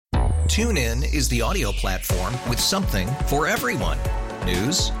TuneIn is the audio platform with something for everyone.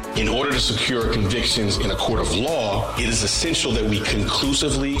 News. In order to secure convictions in a court of law, it is essential that we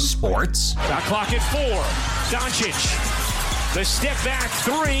conclusively. Sports. Got clock at 4. Doncic. The step back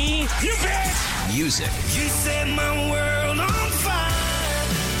 3. You bet. Music. You set my world on fire.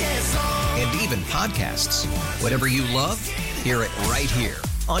 Yes, and even podcasts. Whatever you love, hear it right here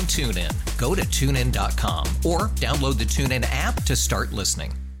on TuneIn. Go to TuneIn.com or download the TuneIn app to start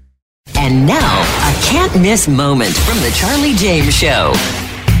listening. And now, a can't-miss moment from the Charlie James Show.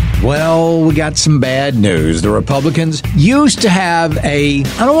 Well, we got some bad news. The Republicans used to have I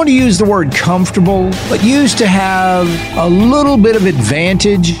don't want to use the word comfortable, but used to have a little bit of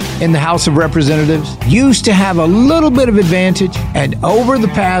advantage in the House of Representatives. Used to have a little bit of advantage. And over the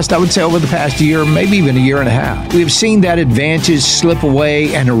past year, maybe even a year and a half, we have seen that advantage slip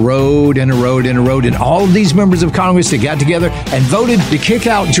away and erode and erode and erode. And all of these members of Congress that got together and voted to kick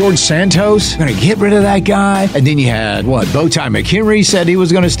out George Santos, going to get rid of that guy. And then you had, Bowtie McHenry said he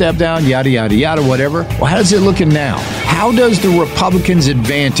was going to step down, yada, yada, yada, whatever. Well, how's it looking now? How does the Republicans'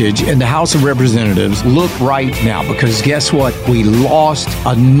 advantage in the House of Representatives look right now? Because guess what? We lost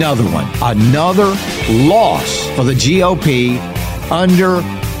another one. Another loss for the GOP under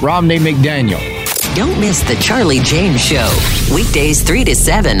Romney McDaniel. Don't miss the Charlie James Show. Weekdays 3 to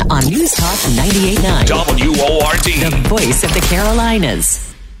 7 on News Talk 98.9. WORD. The voice of the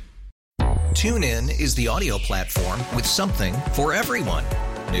Carolinas. TuneIn is the audio platform with something for everyone.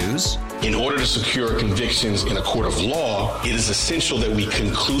 News. In order to secure convictions in a court of law, it is essential that we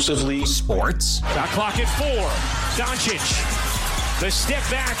conclusively. Sports. Got clock at 4. Doncic. The step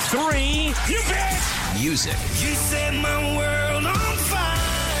back 3. You bet. Music. you set my world on fire.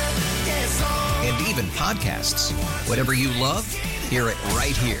 Yes, and even podcasts. Whatever you love, hear it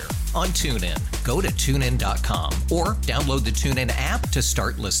right here on TuneIn. Go to TuneIn.com or download the TuneIn app to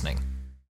start listening.